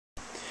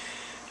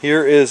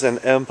Here is an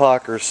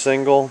Empacher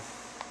single.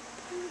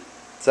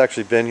 It's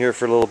actually been here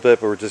for a little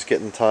bit, but we're just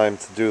getting time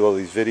to do all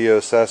these video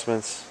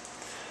assessments.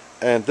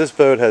 And this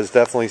boat has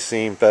definitely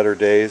seen better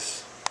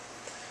days.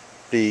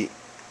 The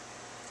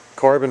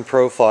carbon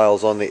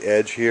profiles on the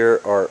edge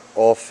here are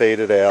all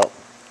faded out.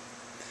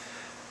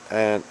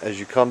 And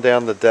as you come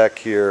down the deck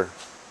here,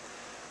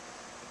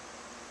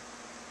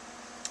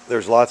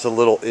 there's lots of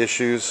little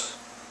issues.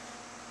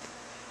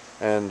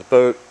 And the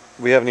boat,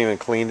 we haven't even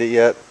cleaned it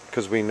yet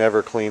because we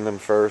never clean them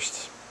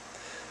first.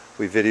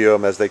 We video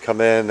them as they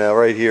come in. Now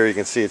right here you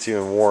can see it's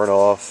even worn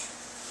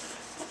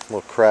off. A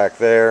little crack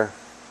there.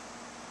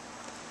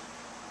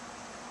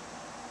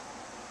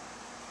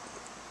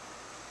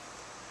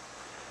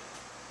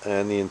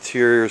 And the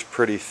interior is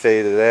pretty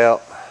faded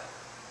out.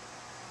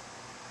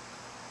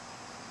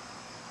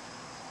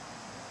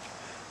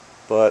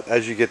 But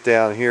as you get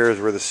down here is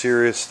where the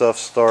serious stuff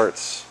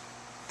starts.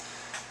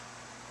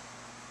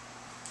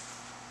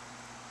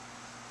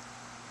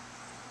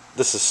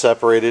 This is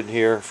separated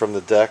here from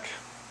the deck.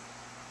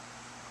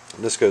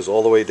 And this goes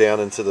all the way down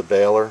into the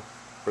baler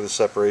where the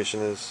separation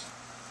is.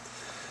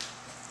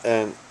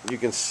 And you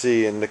can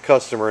see, and the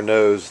customer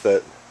knows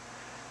that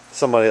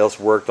somebody else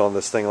worked on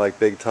this thing like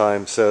big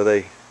time, so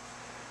they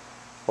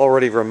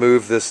already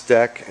removed this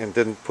deck and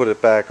didn't put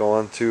it back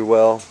on too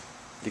well.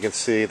 You can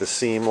see the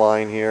seam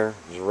line here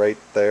is right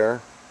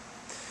there.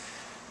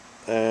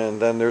 And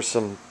then there's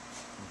some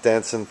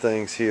dents and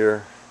things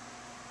here.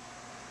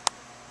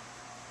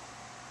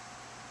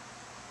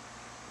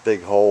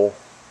 Big hole.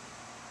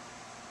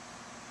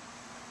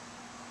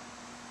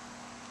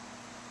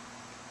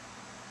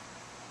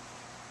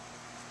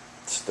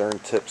 Stern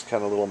tip's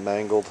kind of a little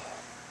mangled.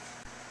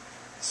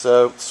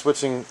 So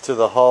switching to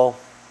the hull,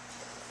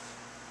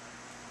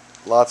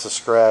 lots of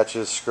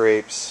scratches,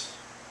 scrapes.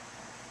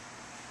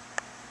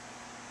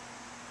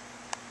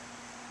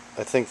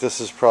 I think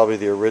this is probably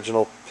the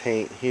original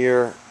paint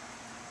here,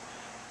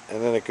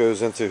 and then it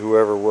goes into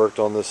whoever worked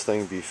on this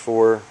thing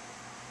before.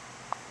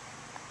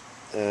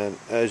 And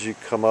as you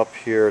come up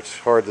here, it's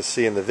hard to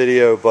see in the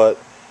video, but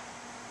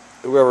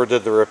whoever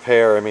did the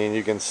repair, I mean,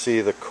 you can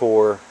see the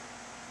core.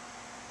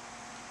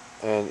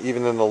 And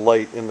even in the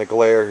light, in the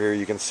glare here,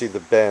 you can see the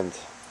bend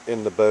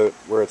in the boat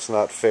where it's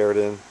not faired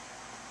in.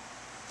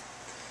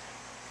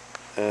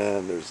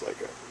 And there's like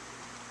a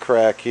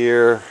crack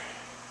here.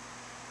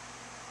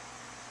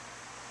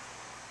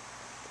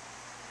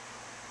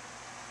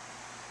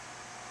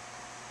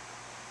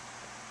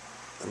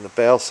 And the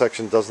bow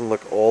section doesn't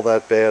look all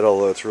that bad,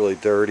 although it's really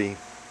dirty.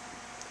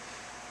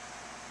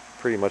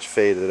 Pretty much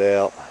faded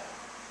out.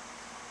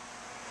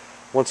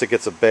 Once it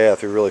gets a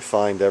bath, you really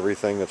find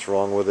everything that's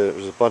wrong with it.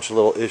 There's a bunch of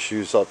little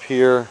issues up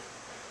here.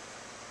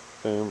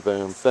 Boom,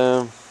 boom,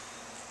 boom.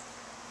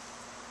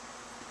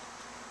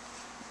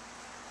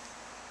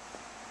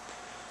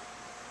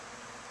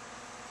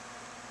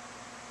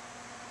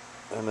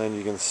 And then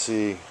you can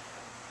see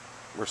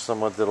where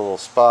someone did a little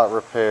spot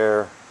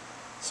repair.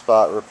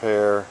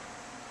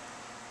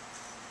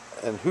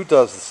 And who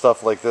does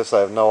stuff like this? I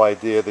have no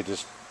idea. They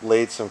just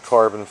laid some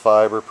carbon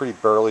fiber, pretty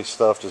burly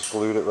stuff, just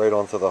glued it right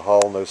onto the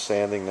hull, no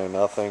sanding, no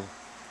nothing.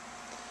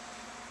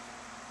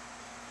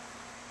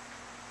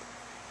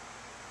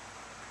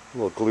 A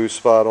little glue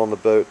spot on the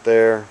boat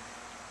there.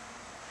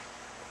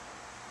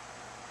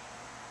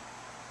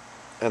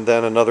 And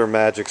then another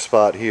magic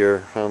spot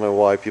here. I don't know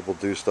why people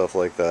do stuff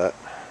like that.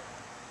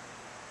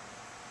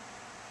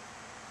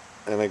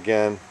 And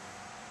again,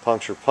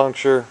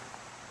 puncture.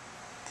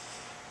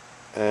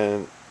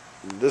 And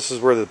this is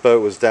where the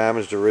boat was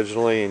damaged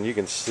originally, and you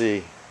can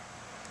see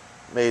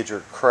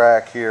major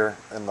crack here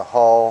in the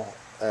hull,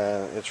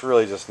 and it's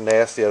really just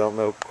nasty. I don't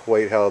know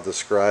quite how to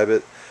describe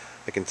it.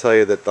 I can tell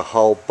you that the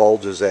hull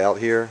bulges out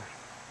here.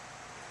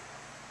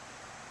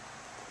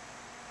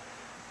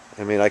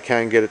 I mean, I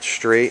can get it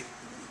straight,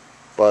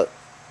 but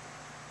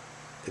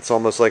it's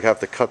almost like I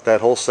have to cut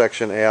that whole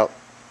section out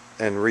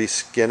and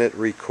reskin it,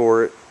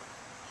 recore it.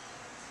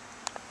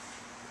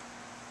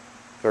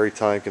 Very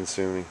time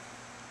consuming.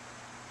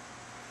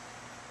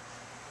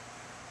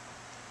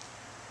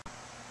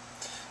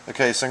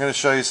 Okay, so I'm going to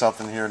show you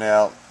something here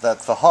now.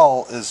 That the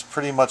hull is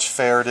pretty much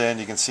faired in.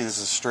 You can see this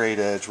is a straight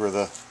edge where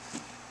the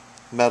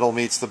metal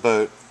meets the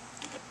boat.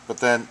 But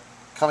then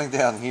coming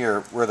down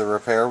here where the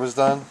repair was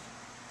done,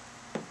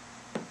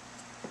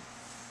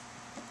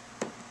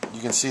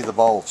 you can see the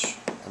bulge.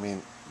 I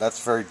mean,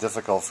 that's very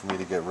difficult for me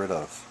to get rid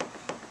of.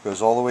 It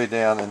goes all the way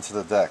down into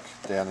the deck,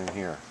 down in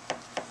here.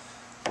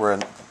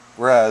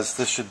 Whereas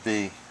this should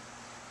be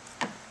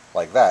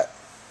like that.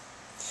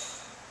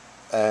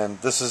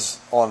 And this is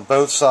on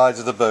both sides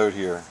of the boat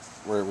here,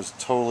 where it was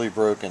totally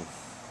broken.